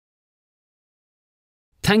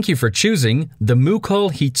Thank you for choosing the Moocall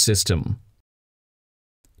HEAT system.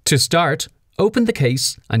 To start, open the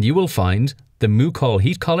case and you will find the Moocall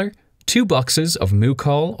HEAT collar, 2 boxes of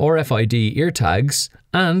Moocall RFID ear tags,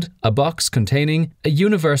 and a box containing a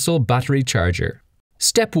universal battery charger.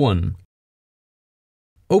 Step 1.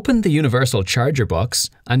 Open the universal charger box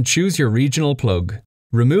and choose your regional plug.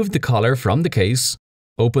 Remove the collar from the case,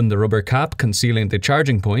 open the rubber cap concealing the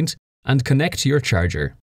charging point, and connect your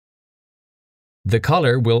charger. The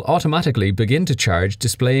collar will automatically begin to charge,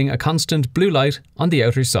 displaying a constant blue light on the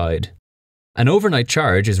outer side. An overnight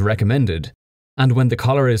charge is recommended, and when the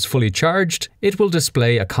collar is fully charged, it will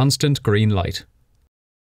display a constant green light.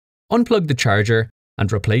 Unplug the charger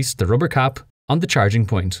and replace the rubber cap on the charging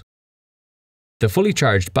point. The fully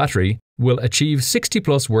charged battery will achieve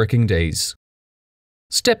 60+ working days.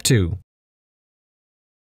 Step 2.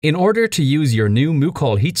 In order to use your new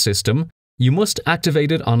Moocall HEAT system, you must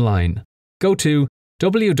activate it online. Go to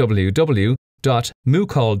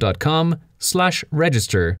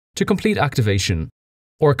www.moocall.com/register to complete activation,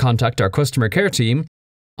 or contact our customer care team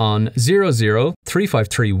on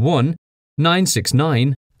 003531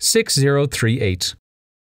 969 6038.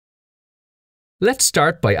 Let's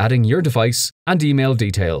start by adding your device and email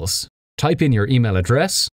details. Type in your email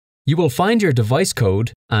address. You will find your device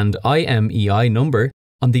code and IMEI number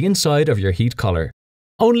on the inside of your HEAT collar.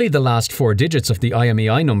 Only the last 4 digits of the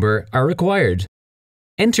IMEI number are required.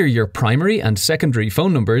 Enter your primary and secondary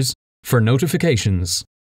phone numbers for notifications.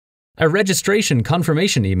 A registration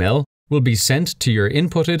confirmation email will be sent to your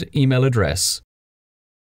inputted email address.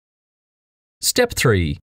 Step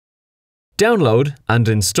 3. Download and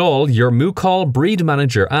install your Moocall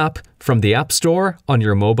BREEDMANAGER app from the App Store on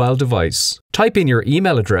your mobile device. Type in your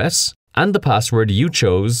email address and the password you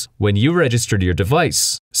chose when you registered your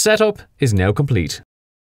device. Setup is now complete.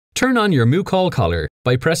 Turn on your Moocall collar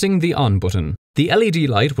by pressing the On button. The LED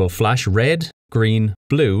light will flash red, green,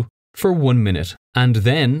 blue for 1 minute, and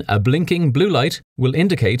then a blinking blue light will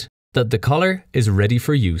indicate that the collar is ready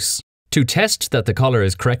for use. To test that the collar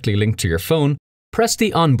is correctly linked to your phone, press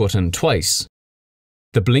the On button twice.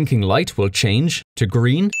 The blinking light will change to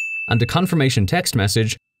green and a confirmation text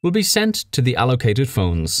message will be sent to the allocated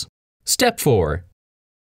phones. Step 4.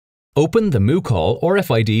 Open the Moocall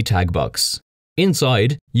RFID tag box.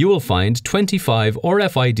 Inside, you will find 25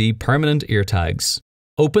 RFID permanent ear tags.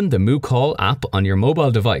 Open the Moocall app on your mobile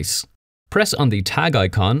device. Press on the tag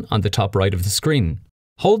icon on the top right of the screen.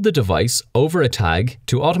 Hold the device over a tag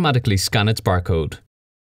to automatically scan its barcode.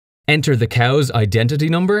 Enter the cow's identity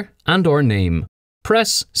number and/or name.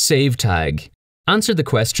 Press Save Tag. Answer the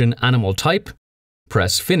question Animal Type.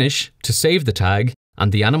 Press Finish to save the tag,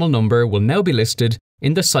 and the animal number will now be listed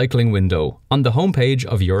in the cycling window on the homepage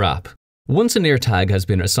of your app. Once an ear tag has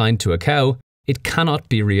been assigned to a cow, it cannot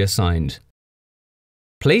be reassigned.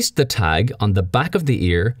 Place the tag on the back of the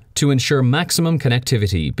ear to ensure maximum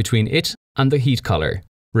connectivity between it and the HEAT collar.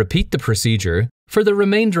 Repeat the procedure for the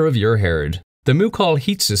remainder of your herd. The Moocall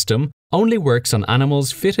HEAT system only works on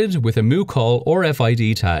animals fitted with a Moocall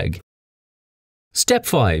RFID tag. Step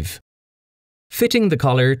 5. Fitting the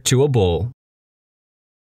collar to a bull.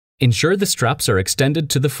 Ensure the straps are extended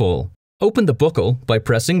to the full. Open the buckle by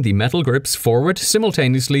pressing the metal grips forward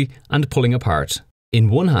simultaneously and pulling apart.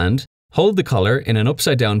 In one hand, hold the collar in an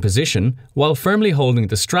upside-down position while firmly holding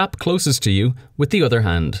the strap closest to you with the other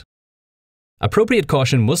hand. Appropriate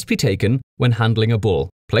caution must be taken when handling a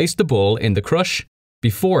bull. Place the bull in the crush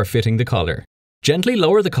before fitting the collar. Gently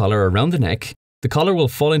lower the collar around the neck. The collar will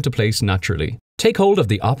fall into place naturally. Take hold of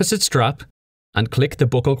the opposite strap and click the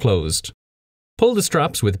buckle closed. Pull the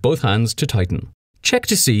straps with both hands to tighten. Check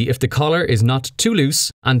to see if the collar is not too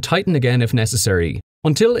loose and tighten again if necessary,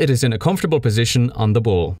 until it is in a comfortable position on the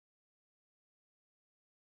bull.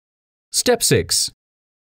 Step 6.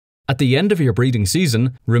 At the end of your breeding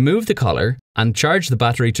season, remove the collar and charge the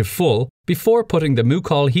battery to full before putting the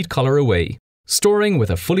Moocall HEAT collar away. Storing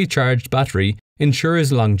with a fully charged battery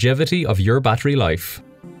ensures longevity of your battery life.